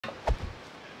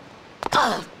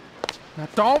Now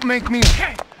don't make me...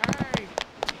 Hey!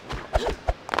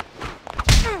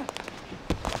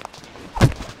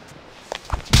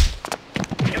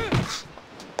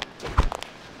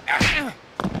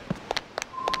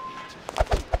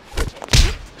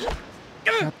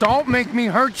 Now don't make me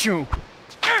hurt you.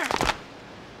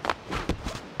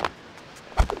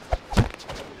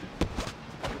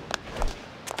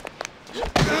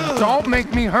 Don't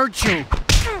make me hurt you.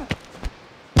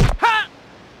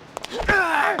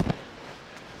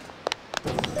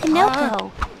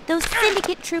 Pinocchio, those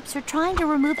Syndicate troops are trying to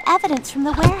remove evidence from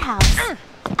the warehouse.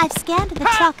 I've scanned the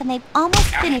truck and they've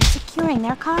almost finished securing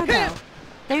their cargo.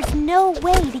 There's no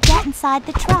way to get inside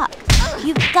the truck.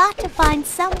 You've got to find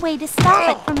some way to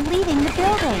stop it from leaving the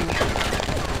building.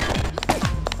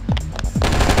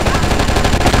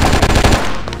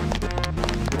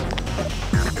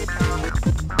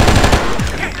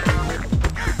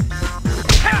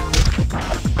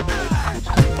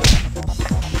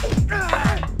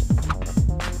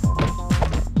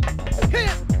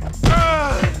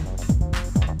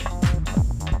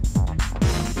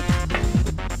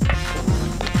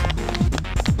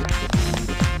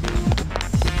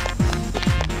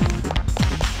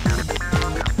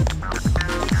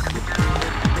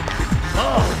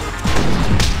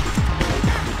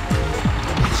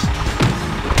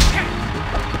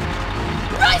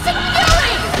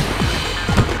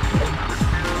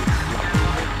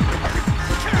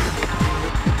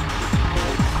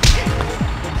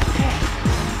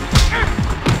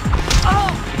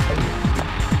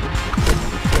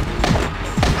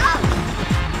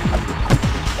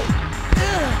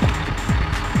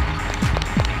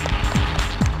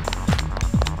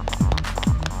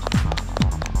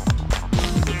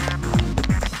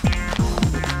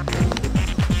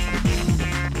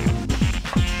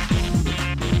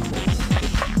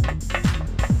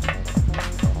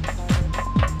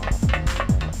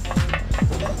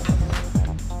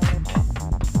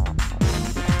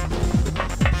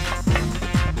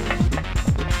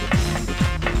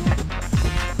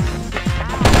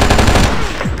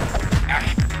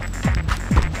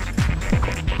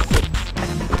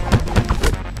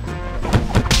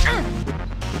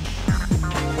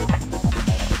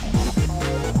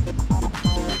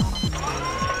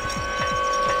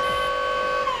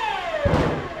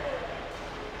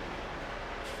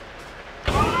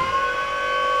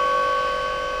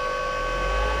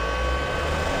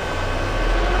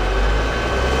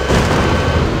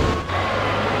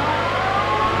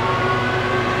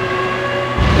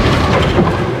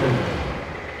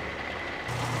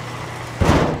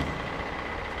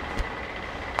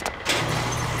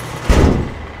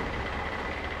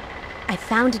 I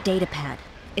found a datapad.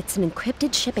 It's an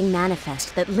encrypted shipping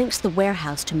manifest that links the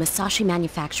warehouse to Musashi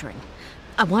Manufacturing.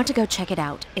 I want to go check it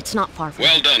out. It's not far from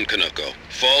Well here. done, Kanoko.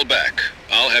 Fall back.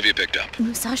 I'll have you picked up.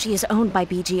 Musashi is owned by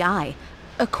BGI.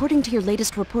 According to your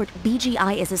latest report,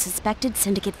 BGI is a suspected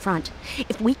Syndicate front.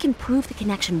 If we can prove the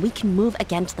connection, we can move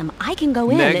against them. I can go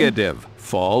in Negative.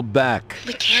 Fall back.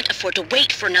 We can't afford to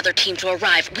wait for another team to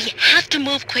arrive. We have to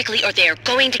move quickly or they're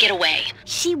going to get away.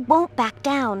 She won't back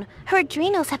down. Her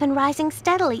adrenals have been rising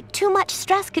steadily. Too much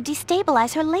stress could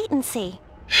destabilize her latency.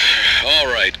 All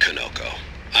right, Kanoko.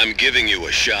 I'm giving you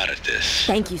a shot at this.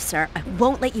 Thank you, sir. I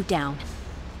won't let you down.